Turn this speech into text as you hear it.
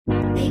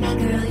Baby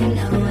girl, you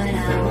know what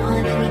I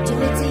want. Let me do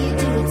it to you,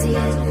 do it to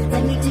you.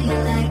 Let me do you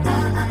like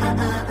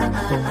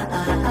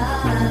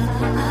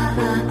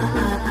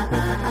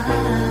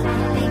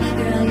Baby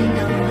girl, you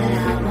know what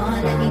I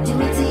want. Let me do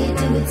it to you,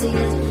 do it to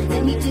you.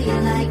 Let me do you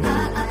like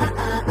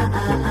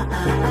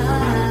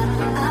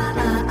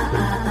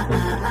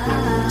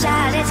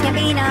Childish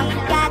Gambino,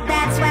 got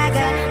that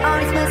swagger. All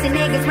these pussy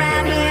niggas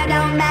round here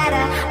don't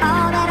matter.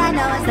 All that I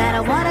know is that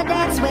I wanna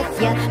dance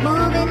with ya.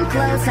 Moving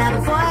closer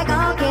before I go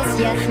kiss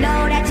ya. Know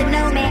that you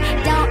know me,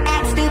 don't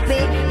act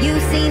stupid. You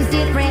seems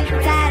different,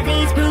 tired of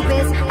these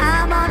groupies.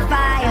 I'm on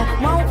fire,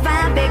 won't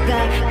find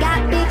bigger. Got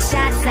big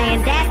shots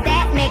saying that's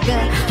that nigga.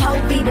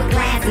 Hobie with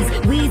glasses,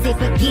 Weezy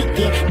for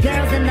geeky.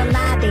 Girls in the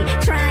lobby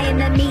trying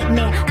to meet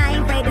me. I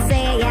ain't afraid to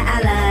say yeah, I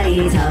love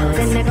these hoes.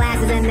 In the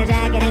glasses and the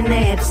jacket and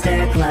the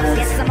hipster clothes.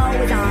 Yes, I'm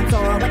always on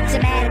tour, what you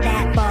mad at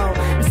that for?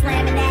 I'm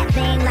slamming that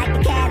thing like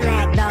the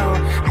Cadillac though.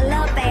 I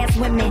love fast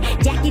women,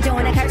 Jackie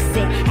Joyner curse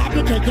it. Have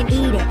your cake and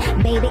eat it,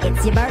 baby,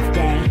 it's your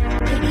birthday.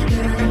 Baby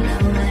girl, you know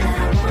what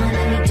I want.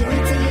 Let me do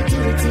it to you, do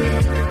it to you.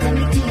 Let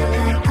me do you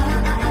like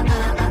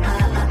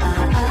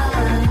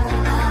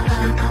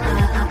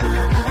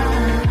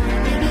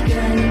Baby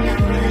girl, you know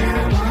what I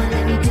want.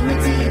 Let me do it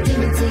to you, do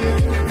it to you.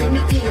 Let me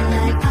do you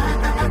like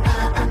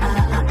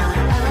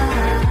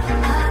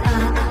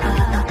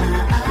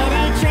It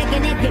ain't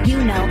tricking if you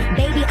know,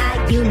 baby,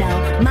 you know.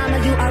 Mama,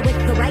 you are with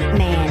the right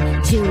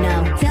man,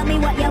 Juno. Tell me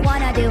what you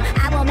wanna do,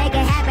 I will make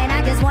it happen.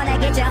 I just wanna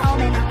get you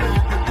home and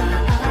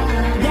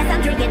yes,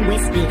 I'm drinking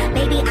whiskey,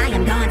 baby, I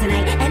am gone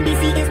tonight.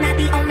 NBC is not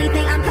the only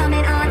thing I'm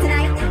coming on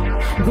tonight.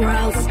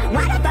 Gross,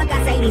 why the fuck I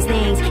say these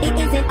things? It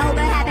isn't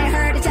over, haven't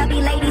heard a chubby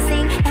lady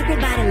sing.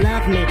 Everybody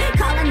love me,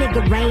 call a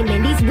nigga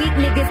Raymond. These weak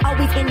niggas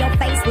always in your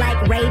face like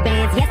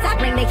Ray-Bans. Yes, I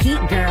bring the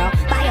heat, girl,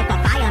 fire for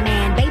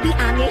fireman. Baby,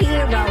 I'm your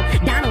hero,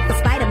 Donald for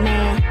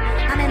Spider-Man.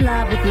 I'm in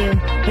love with you,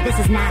 but this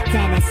is not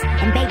tennis.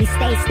 And baby,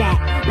 stay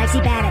stacked like she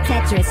bad at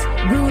Tetris.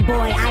 Rude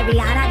boy,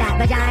 Ariana, that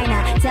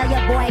vagina. Tell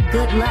your boy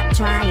good luck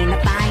trying to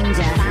find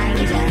ya.